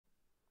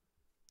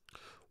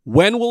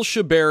When will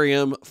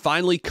Shibarium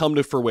finally come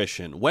to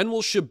fruition? When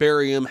will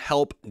Shibarium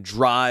help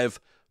drive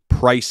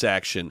price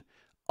action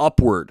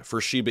upward for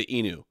Shiba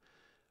Inu?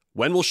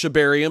 When will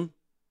Shibarium,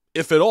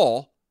 if at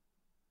all,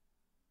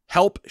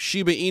 help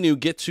Shiba Inu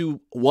get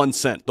to 1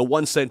 cent, the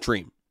 1 cent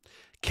dream?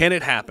 Can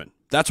it happen?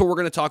 That's what we're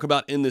going to talk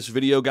about in this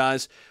video,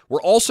 guys.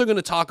 We're also going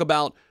to talk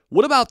about,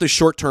 what about the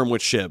short term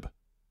with SHIB?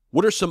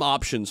 What are some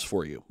options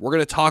for you? We're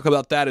going to talk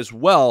about that as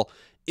well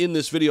in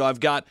this video. I've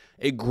got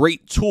a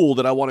great tool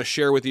that I want to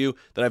share with you,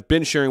 that I've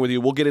been sharing with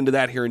you. We'll get into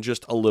that here in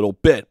just a little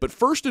bit. But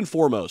first and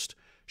foremost,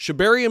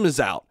 Shibarium is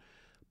out.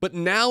 But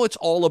now it's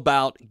all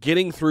about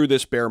getting through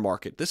this bear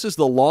market. This is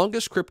the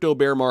longest crypto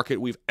bear market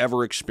we've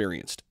ever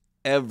experienced.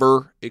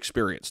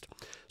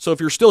 So if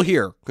you're still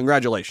here,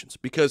 congratulations,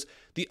 because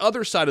the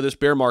other side of this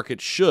bear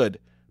market should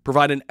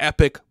provide an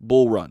epic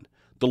bull run.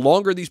 The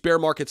longer these bear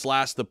markets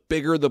last, the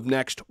bigger the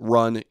next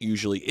run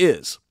usually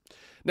is.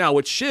 Now,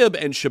 with SHIB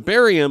and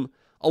Shibarium,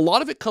 a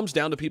lot of it comes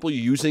down to people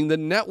using the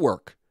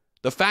network.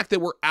 The fact that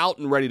we're out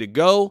and ready to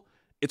go,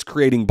 it's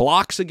creating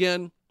blocks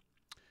again.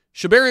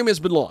 Shibarium has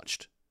been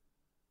launched.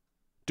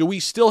 Do we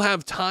still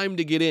have time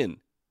to get in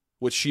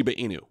with Shiba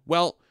Inu?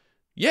 Well,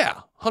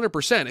 yeah,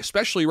 100%,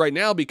 especially right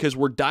now because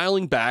we're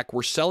dialing back.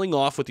 We're selling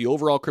off with the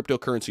overall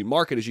cryptocurrency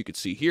market. As you can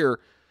see here,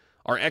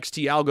 our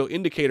XT algo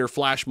indicator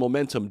flash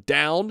momentum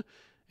down,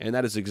 and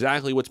that is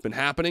exactly what's been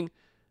happening,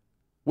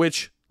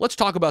 which, let's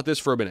talk about this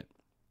for a minute.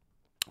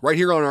 Right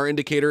here on our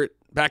indicator,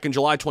 back in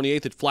July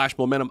 28th, it flashed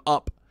momentum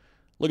up.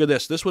 Look at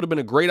this. This would have been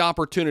a great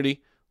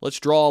opportunity. Let's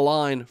draw a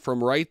line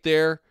from right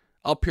there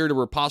up here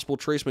to a possible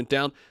tracement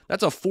down.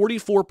 That's a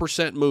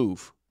 44%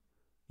 move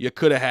you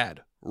could have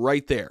had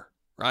right there,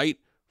 right?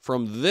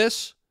 From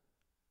this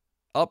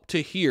up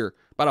to here,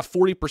 about a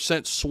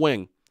 40%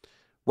 swing,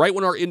 right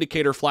when our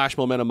indicator flashed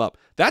momentum up.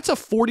 That's a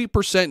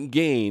 40%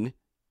 gain,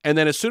 and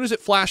then as soon as it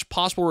flashed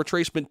possible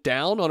retracement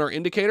down on our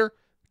indicator,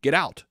 get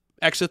out,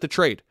 exit the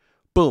trade.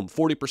 Boom,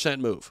 40%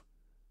 move.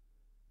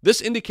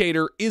 This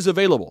indicator is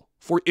available.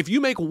 If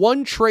you make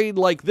one trade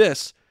like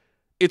this,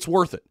 it's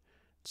worth it.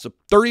 It's a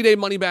 30-day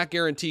money-back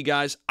guarantee,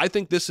 guys. I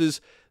think this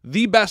is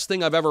the best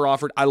thing I've ever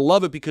offered. I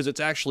love it because it's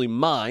actually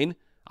mine.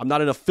 I'm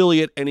not an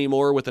affiliate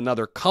anymore with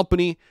another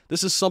company.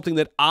 This is something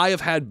that I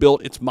have had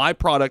built. It's my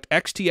product,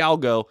 XT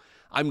Algo.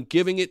 I'm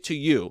giving it to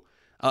you.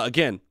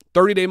 Again,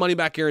 30-day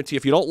money-back guarantee.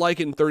 If you don't like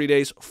it in 30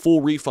 days,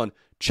 full refund.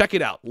 Check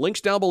it out.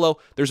 Links down below.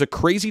 There's a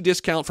crazy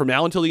discount from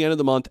now until the end of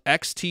the month.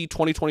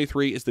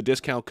 XT2023 is the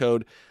discount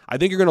code. I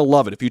think you're going to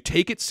love it. If you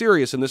take it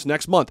serious in this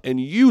next month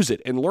and use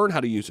it and learn how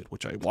to use it,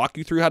 which I walk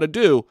you through how to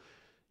do,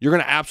 you're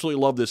going to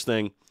absolutely love this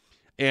thing.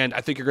 And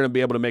I think you're going to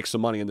be able to make some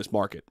money in this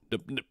market,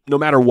 no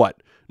matter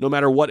what. No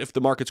matter what, if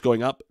the market's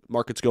going up,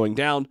 market's going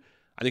down,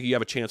 I think you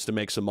have a chance to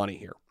make some money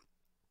here.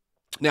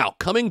 Now,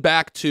 coming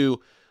back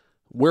to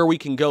where we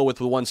can go with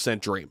the 1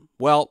 cent dream.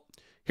 Well,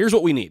 here's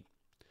what we need.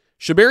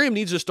 Shibarium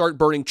needs to start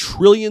burning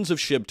trillions of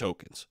SHIB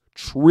tokens.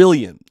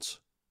 Trillions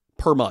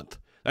per month.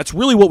 That's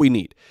really what we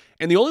need.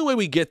 And the only way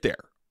we get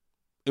there,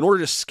 in order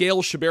to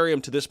scale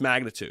Shibarium to this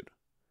magnitude,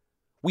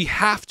 we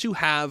have to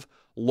have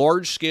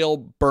large-scale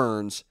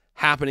burns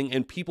happening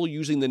and people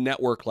using the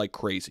network like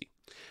crazy.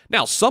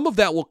 Now, some of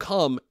that will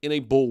come in a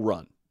bull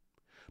run,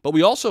 but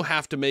we also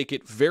have to make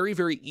it very,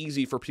 very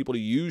easy for people to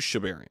use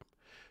Shibarium.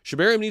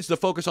 Shibarium needs to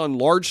focus on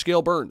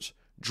large-scale burns,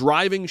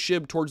 driving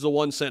SHIB towards the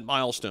 1 cent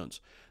milestones.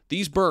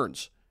 These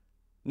burns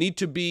need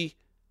to be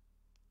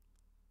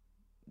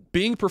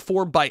being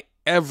performed by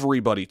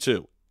everybody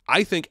too.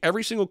 I think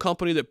every single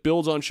company that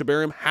builds on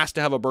Shibarium has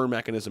to have a burn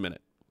mechanism in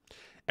it.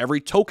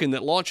 Every token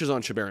that launches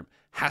on Shibarium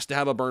has to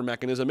have a burn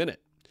mechanism in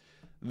it.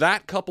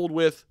 That coupled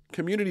with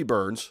community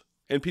burns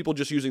and people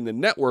just using the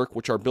network,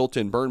 which our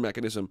built-in burn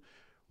mechanism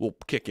will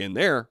kick in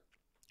there,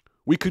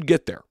 we could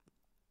get there.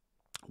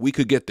 We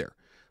could get there.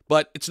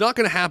 But it's not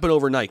going to happen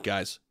overnight,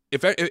 guys.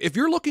 If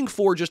you're looking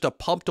for just a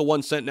pump to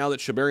 1 cent now that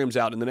Shibarium's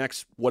out in the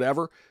next,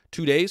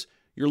 2 days,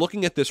 you're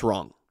looking at this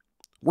wrong.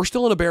 We're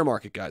still in a bear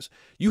market, guys.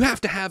 You have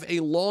to have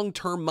a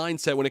long-term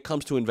mindset when it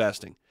comes to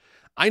investing.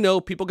 I know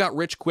people got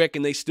rich quick,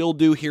 and they still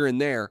do here and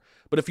there,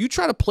 but if you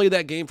try to play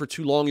that game for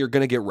too long, you're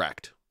going to get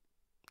wrecked.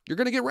 You're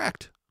going to get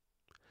wrecked.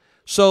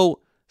 So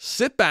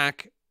sit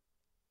back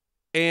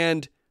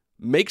and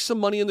make some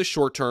money in the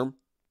short term.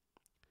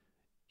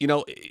 You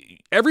know,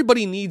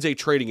 everybody needs a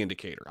trading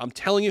indicator. I'm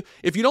telling you,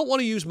 if you don't want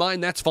to use mine,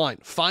 that's fine.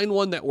 Find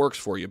one that works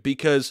for you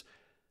because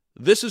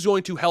this is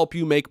going to help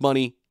you make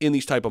money in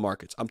these type of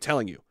markets. I'm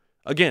telling you.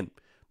 Again,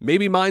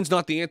 maybe mine's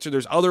not the answer.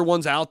 There's other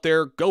ones out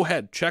there. Go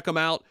ahead, check them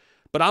out.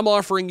 But I'm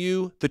offering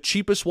you the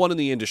cheapest one in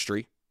the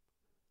industry.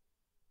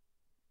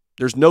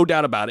 There's no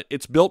doubt about it.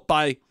 It's built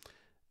by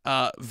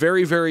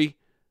very, very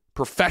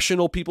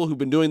professional people who've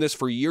been doing this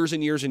for years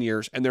and years and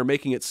years, and they're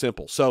making it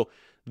simple. So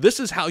this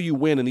is how you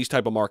win in these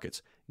type of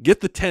markets.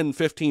 Get the 10,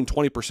 15,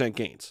 20%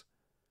 gains.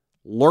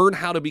 Learn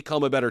how to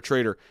become a better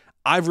trader.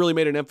 I've really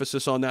made an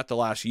emphasis on that the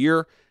last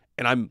year,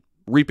 and I'm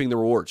reaping the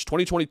rewards.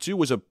 2022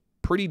 was a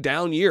pretty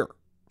down year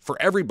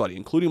for everybody,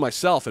 including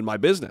myself and my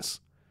business.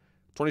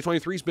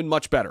 2023 has been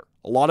much better.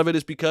 A lot of it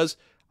is because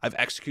I've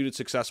executed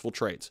successful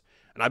trades.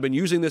 And I've been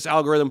using this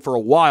algorithm for a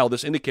while,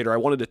 this indicator. I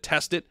wanted to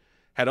test it,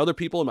 had other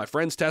people and my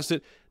friends test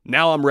it.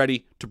 Now I'm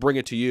ready to bring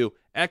it to you.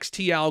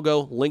 XT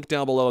Algo, link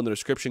down below in the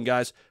description,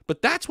 guys.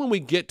 But that's when we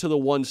get to the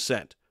 1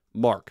 cent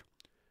mark.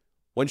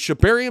 When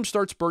Shibarium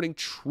starts burning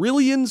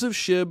trillions of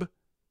SHIB,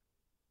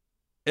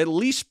 at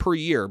least per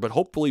year, but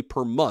hopefully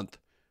per month,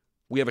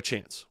 we have a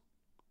chance.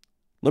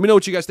 Let me know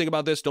what you guys think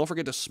about this. Don't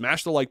forget to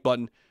smash the like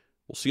button.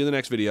 We'll see you in the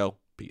next video.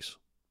 Peace.